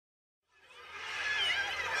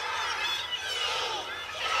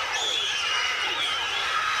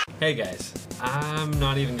Hey guys, I'm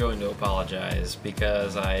not even going to apologize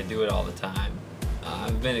because I do it all the time.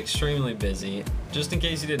 I've been extremely busy. Just in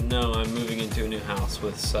case you didn't know, I'm moving into a new house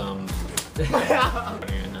with some...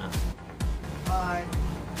 Hi.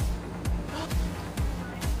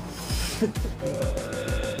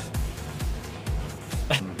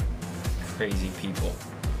 Crazy people.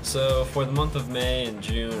 So for the month of May and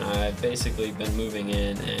June, I've basically been moving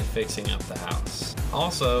in and fixing up the house.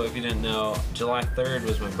 Also, if you didn't know, July 3rd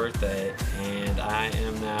was my birthday and I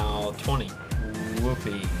am now 20.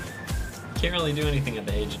 Whoopee. Can't really do anything at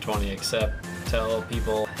the age of 20 except tell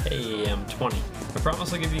people, hey, I'm 20. I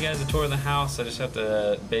promise I'll give you guys a tour of the house. I just have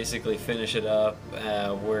to basically finish it up.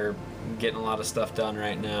 We're getting a lot of stuff done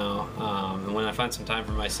right now. And when I find some time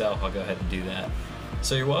for myself, I'll go ahead and do that.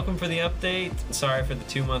 So you're welcome for the update. Sorry for the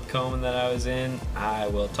 2-month coma that I was in. I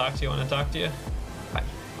will talk to you when I talk to you.